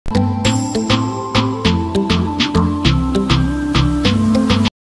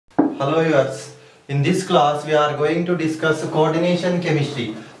Hello viewers. In this class we are going to discuss coordination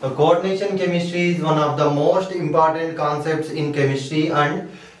chemistry. The coordination chemistry is one of the most important concepts in chemistry, and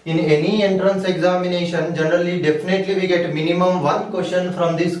in any entrance examination generally definitely we get minimum one question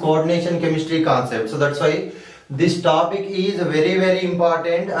from this coordination chemistry concept. So that's why this topic is very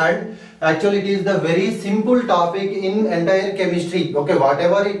important, and actually it is the very simple topic in entire chemistry. Okay,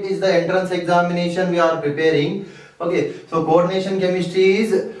 whatever it is the entrance examination we are preparing. Okay, so coordination chemistry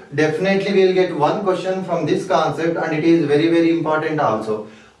is definitely we will get one question from this concept, and it is very important also.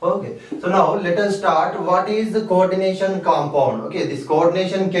 Okay, so now let us start. What is the coordination compound? Okay, this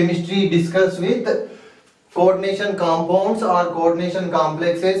coordination chemistry discuss with coordination compounds or coordination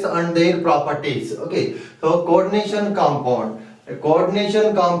complexes and their properties. Okay, so coordination compound. A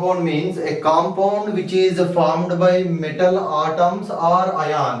coordination compound means a compound which is formed by metal atoms or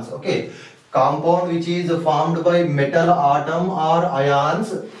ions. Okay, compound which is formed by metal atom or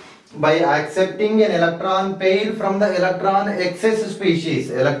ions by accepting an electron pair from the electron excess species.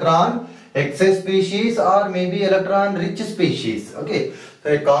 Electron excess species or maybe electron rich species. Okay,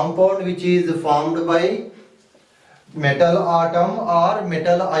 so a compound which is formed by metal atom or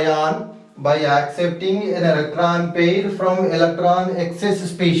metal ion by accepting an electron pair from electron excess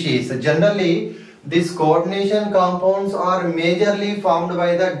species. Generally these coordination compounds are majorly formed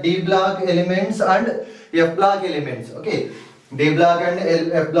by the D block elements and F block elements. Okay, D block and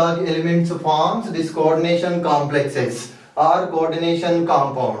F block elements forms these coordination complexes or coordination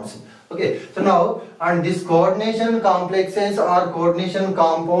compounds. Okay, so now, and these coordination complexes or coordination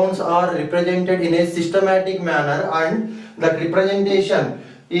compounds are represented in a systematic manner, and that representation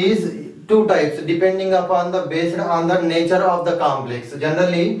is two types depending upon the based on the nature of the complex.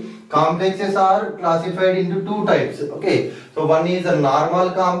 Generally complexes are classified into two types. Okay, so one is a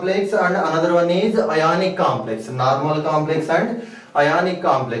normal complex and another one is ionic complex. Normal complex and ionic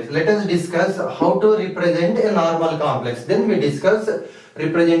complex. Let us discuss how to represent a normal complex, then we discuss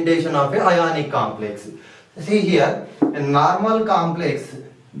representation of a ionic complex. See here, a normal complex,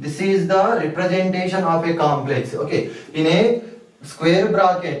 this is the representation of a complex. Okay, in a square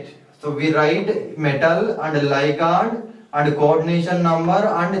bracket, so we write metal and ligand and coordination number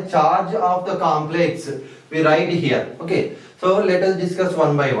and charge of the complex we write here. Okay, so let us discuss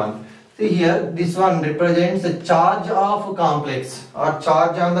one by one. See here, this one represents the charge of complex or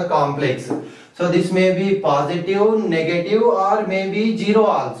charge on the complex. So this may be positive, negative, or maybe zero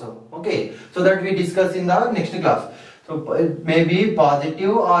also. Okay, so that we discuss in the next class. So it may be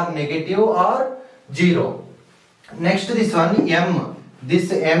positive or negative or zero. Next, this one M.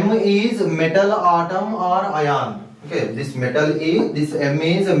 This M is metal atom or ion. Okay, this M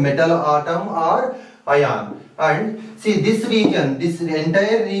is a metal atom or ion. And see this region, this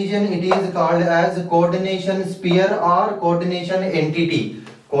entire region, it is called as coordination sphere or coordination entity.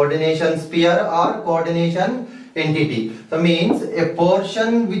 Coordination sphere or coordination entity. So means a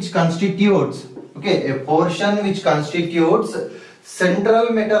portion which constitutes, okay, a portion which constitutes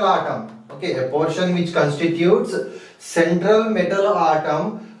central metal atom. Okay, a portion which constitutes central metal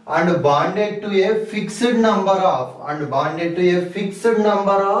atom and bonded to a fixed number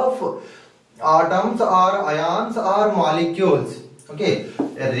of atoms or ions or molecules. Okay,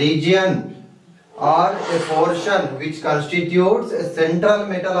 a region or a portion which constitutes a central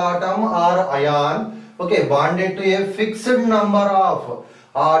metal atom or ion, okay, bonded to a fixed number of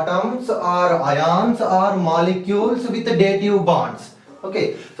atoms or ions or molecules with dative bonds.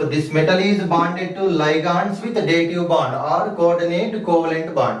 Okay, so this metal is bonded to ligands with dative bond or coordinate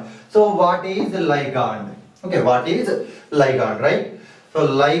covalent bond. So what is ligand? Okay, what is ligand, right? So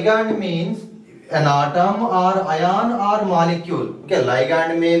ligand means an atom or ion or molecule. Okay,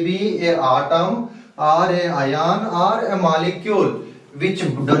 ligand may be a atom or a ion or a molecule which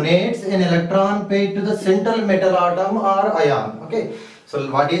donates an electron pair to the central metal atom or ion. Okay, so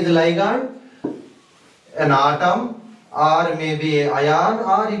what is ligand? An atom or maybe a ion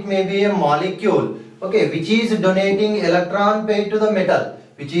or it may be a molecule, okay, which is donating electron pair to the metal,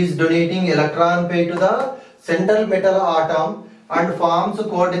 which is donating electron pair to the central metal atom and forms a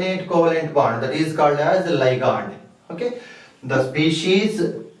coordinate covalent bond, that is called as ligand. Okay, the species,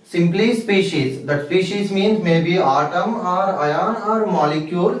 simply species, that species means maybe atom or ion or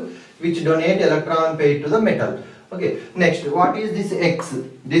molecule which donate electron pair to the metal. Okay, next, what is this X?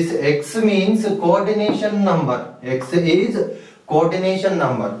 This X means coordination number. X is coordination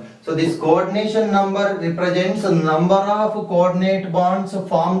number. So this coordination number represents a number of coordinate bonds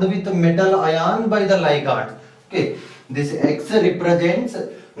formed with metal ion by the ligand. Okay, this X represents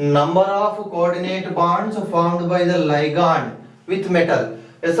number of coordinate bonds formed by the ligand with metal.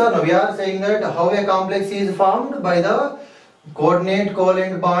 Yes or no? We are saying that how a complex is formed by the coordinate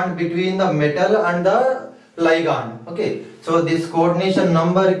covalent bond between the metal and the ligand. Okay, so this coordination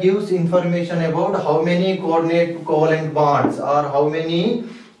number gives information about how many coordinate covalent bonds or how many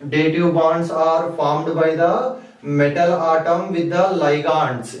dative bonds are formed by the metal atom with the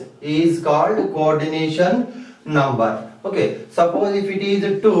ligands is called coordination number. Okay, suppose if it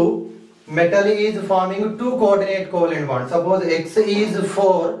is 2, metal is forming 2 coordinate covalent bonds. Suppose X is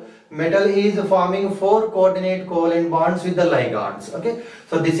 4, metal is forming 4 coordinate covalent bonds with the ligands. Okay,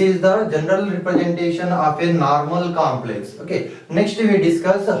 so this is the general representation of a normal complex. Okay, next we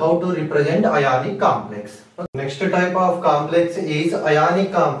discuss how to represent ionic complex. Okay. Next type of complex is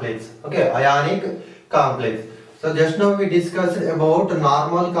ionic complex. Okay, ionic complex. So just now we discussed about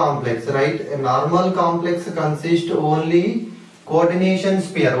normal complex, right? A normal complex consists only coordination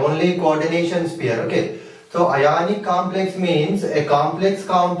sphere, okay. So ionic complex means a complex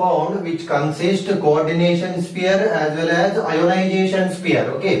compound which consists coordination sphere as well as ionization sphere,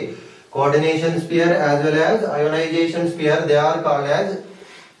 okay. Coordination sphere as well as ionization sphere, they are called as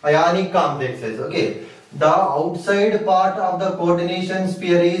ionic complexes, okay. The outside part of the coordination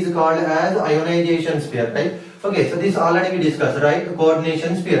sphere is called as ionization sphere, right? Okay, so this already we discussed, right?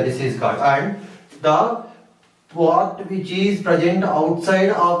 Coordination sphere, this is called, and the part which is present outside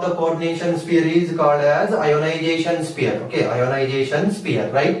of the coordination sphere is called as ionization sphere. Okay, ionization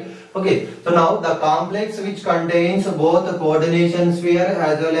sphere, right? Okay, so now the complex which contains both the coordination sphere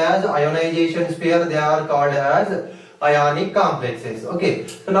as well as ionization sphere, they are called as ionic complexes. Okay,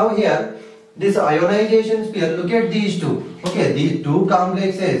 so now here this ionization sphere, look at these two. Okay, these two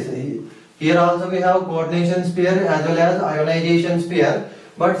complexes. Here also we have coordination sphere as well as ionization sphere.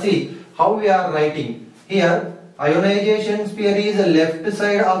 But see how we are writing. Here ionization sphere is the left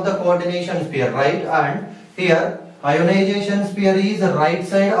side of the coordination sphere, right? And here ionization sphere is the right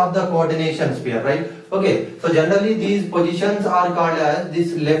side of the coordination sphere, right? Okay, so generally these positions are called as,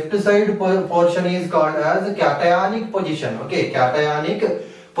 this left side portion is called as cationic position. Okay, cationic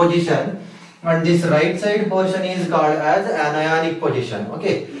position, and this right side portion is called as anionic position.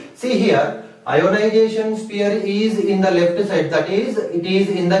 Okay, see here ionization sphere is in the left side, that is it is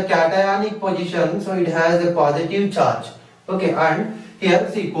in the cationic position, so it has a positive charge. Okay, and here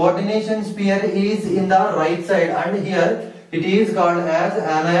see coordination sphere is in the right side, and here it is called as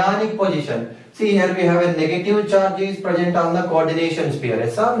anionic position. See here we have a negative charge is present on the coordination sphere,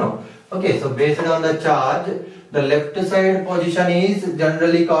 yes or no? Okay, so based on the charge, the left side position is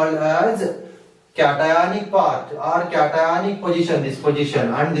generally called as cationic part or cationic position, this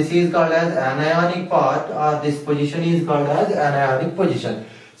position, and this is called as anionic part, or this position is called as anionic position.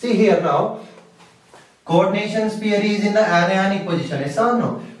 See here now coordination sphere is in the anionic position, yes or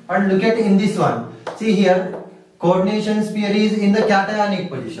no? And look at in this one, see here coordination sphere is in the cationic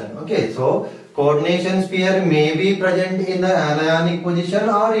position. Okay, so coordination sphere may be present in the anionic position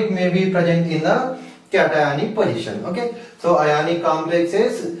or it may be present in the cationic position. Okay, so ionic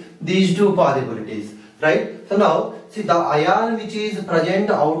complexes, these two possibilities, right? So now see the ion which is present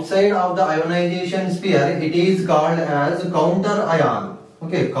outside of the ionization sphere, it is called as counter ion.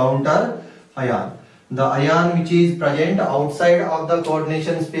 Okay, counter ion. The ion which is present outside of the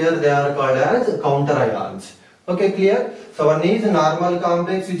coordination sphere, they are called as counter ions. Okay, clear? So one is normal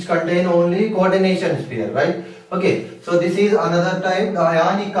complex which contain only coordination sphere, right? Okay, so this is another type, the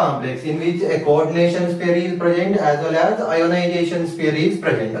ionic complex, in which a coordination sphere is present as well as ionization sphere is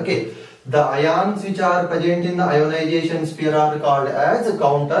present. Okay, the ions which are present in the ionization sphere are called as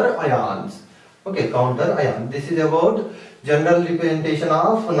counter ions. Okay, counter ion. This is about general representation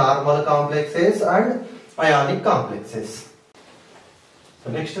of normal complexes and ionic complexes.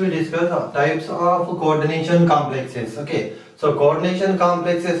 So next we discuss types of coordination complexes. Okay, so coordination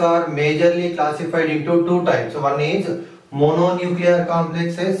complexes are majorly classified into two types. One is mononuclear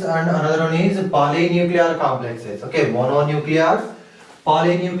complexes and another one is polynuclear complexes. Okay, mononuclear,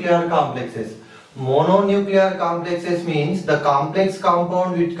 polynuclear complexes. Mononuclear complexes means the complex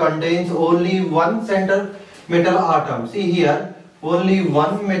compound which contains only one center metal atom. See here, only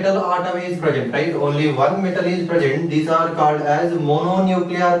one metal atom is present, right? Only one metal is present. These are called as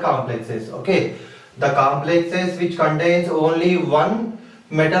mononuclear complexes. Okay, the complexes which contains only one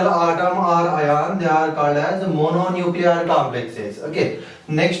metal atom or ion, they are called as mononuclear complexes. Okay,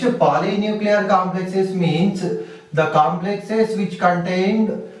 next polynuclear complexes means the complexes which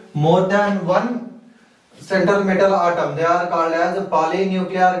contain more than one center metal atom, they are called as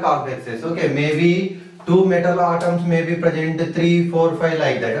polynuclear complexes. Okay, maybe two metal atoms may be present, 3, 4, 5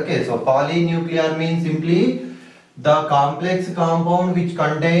 like that. Okay, so polynuclear means simply the complex compound which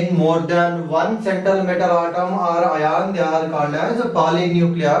contain more than one central metal atom or ion, they are called as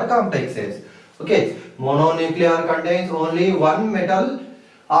polynuclear complexes. Okay, mononuclear contains only one metal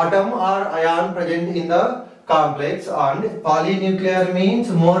atom or ion present in the complex, and polynuclear means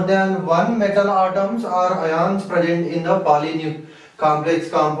more than one metal atoms or ions present in the complex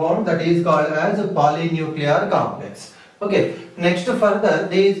compound, that is called as polynuclear complex. Okay, next further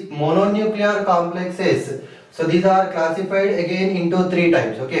these mononuclear complexes. So these are classified again into three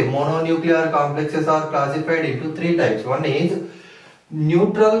types. Okay, mononuclear complexes are classified into three types. One is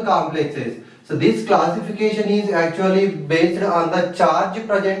neutral complexes. So this classification is actually based on the charge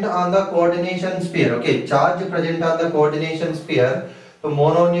present on the coordination sphere. Okay, charge present on the coordination sphere. So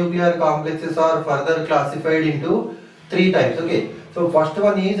mononuclear complexes are further classified into three types. Okay, so first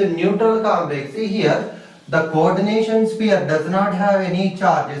one is neutral complex. See here, the coordination sphere does not have any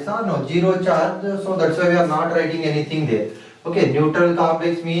charges or no, zero charge. So that's why we are not writing anything there. Okay, neutral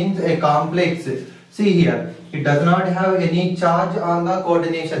complex means a complex. See here, it does not have any charge on the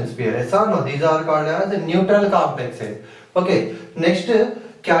coordination sphere. Yes or no? These are called as neutral complexes. Okay, next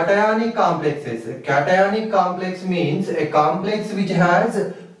cationic complexes. Cationic complex means a complex which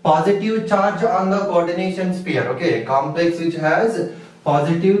has positive charge on the coordination sphere. Okay, a complex which has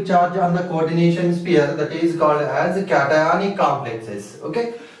positive charge on the coordination sphere, that is called as cationic complexes.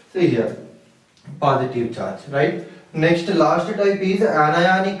 Okay, see here, positive charge, right? Next, last type is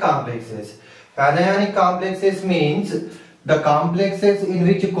anionic complexes. Ionic complexes means the complexes in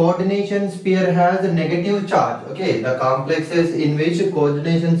which coordination sphere has negative charge. Okay, the complexes in which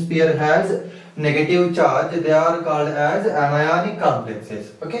coordination sphere has negative charge, they are called as anionic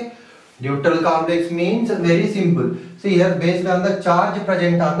complexes. Okay, neutral complex means very simple. See here, based on the charge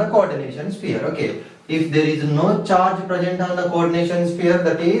present on the coordination sphere. Okay, if there is no charge present on the coordination sphere,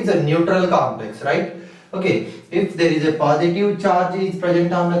 that is a neutral complex, right? Okay, if there is a positive charge is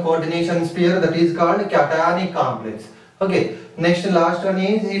present on the coordination sphere, that is called cationic complex. Okay, next last one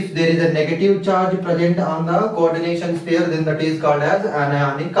is if there is a negative charge present on the coordination sphere, then that is called as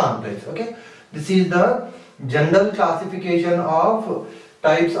anionic complex. Okay, this is the general classification of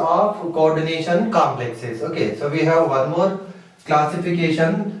types of coordination complexes. Okay, so we have one more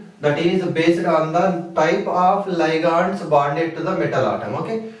classification, that is based on the type of ligands bonded to the metal atom.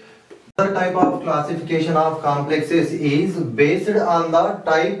 Okay, another type of classification of complexes is based on the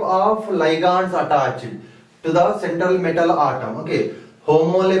type of ligands attached to the central metal atom. Okay,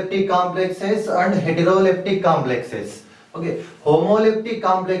 homoleptic complexes and heteroleptic complexes. Okay, homoleptic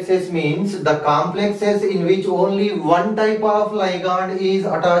complexes means the complexes in which only one type of ligand is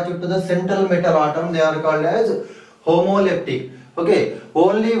attached to the central metal atom, they are called as homoleptic. Okay,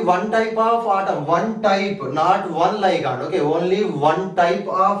 only one type of atom, one type, not one ligand. Okay, only one type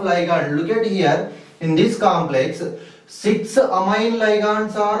of ligand. Look at here, in this complex, 6 amine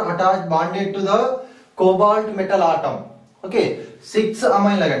ligands are attached, bonded to the cobalt metal atom. Okay, 6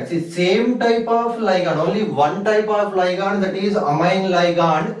 amine ligands. See, same type of ligand, only one type of ligand, that is amine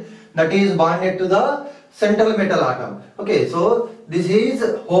ligand, that is bonded to the central metal atom. Okay, so this is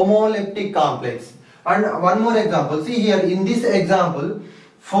homoleptic complex. And one more example, see here in this example,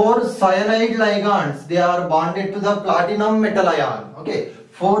 4 cyanide ligands, they are bonded to the platinum metal ion. Okay,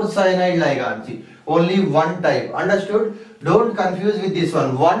 4 cyanide ligands, see, only one type, understood? Don't confuse with this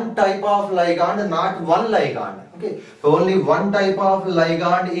one, one type of ligand, not one ligand. Okay, so only one type of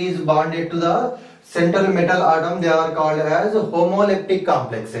ligand is bonded to the central metal atom, they are called as homoleptic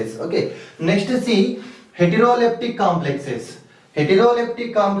complexes. Okay, next see heteroleptic complexes.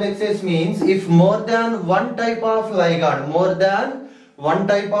 Heteroleptic complexes means if more than one type of ligand,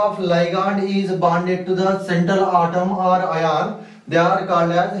 is bonded to the central atom or ion, they are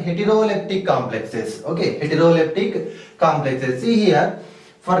called as heteroleptic complexes. Okay, heteroleptic complexes. See here,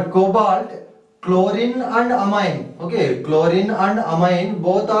 for cobalt, chlorine and amine. Okay, chlorine and amine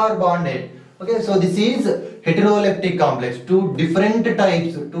both are bonded. Okay, so this is heteroleptic complex. Two different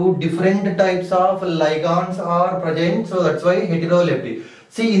types of ligands are present, so that's why heteroleptic.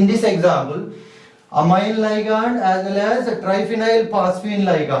 See in this example, amine ligand as well as triphenyl phosphine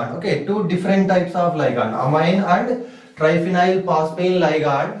ligand. Okay, two different types of ligand, amine and triphenyl phosphine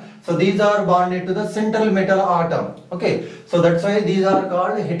ligand. So these are bonded to the central metal atom. Okay, so that's why these are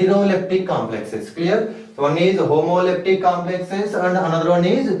called heteroleptic complexes. Clear? So one is homoleptic complexes and another one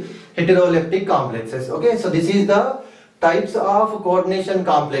is heteroleptic complexes. Okay, so this is the types of coordination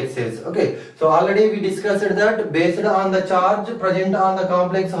complexes. Okay, so already we discussed that based on the charge present on the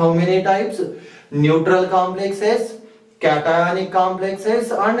complex, how many types? Neutral complexes, cationic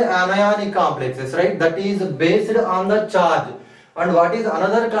complexes and anionic complexes, right? That is based on the charge. And what is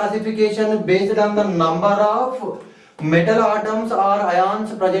another classification? Based on the number of metal atoms or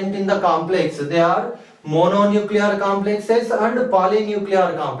ions present in the complex, they are mononuclear complexes and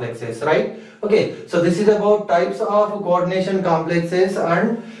polynuclear complexes, right? Okay, so this is about types of coordination complexes,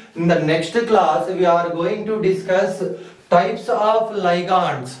 and in the next class we are going to discuss types of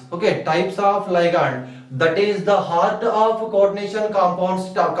ligands. Okay, types of ligand, that is the heart of coordination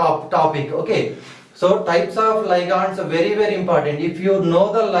compounds topic. Okay, so types of ligands are very important. If you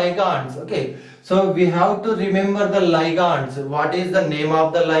know the ligands, okay, so we have to remember the ligands. What is the name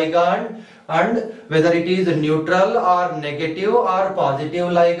of the ligand, and whether it is neutral or negative or positive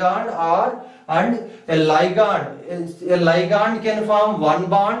ligand, and a ligand can form one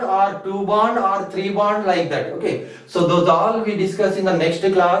bond or two bond or three bond, like that. Okay, so those all we discuss in the next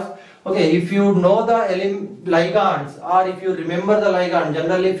class. Okay, if you know the ligands, or if you remember the ligand,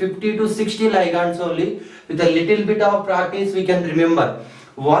 generally 50 to 60 ligands only, with a little bit of practice we can remember.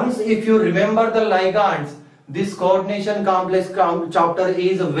 Once if you remember the ligands, this coordination complex chapter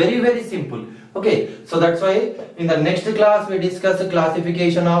is very simple. Okay, so that's why in the next class we discuss the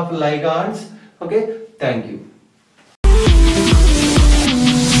classification of ligands. Okay, thank you.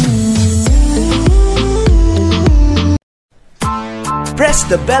 Press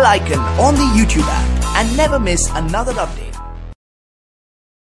the bell icon on the YouTube app and never miss another update.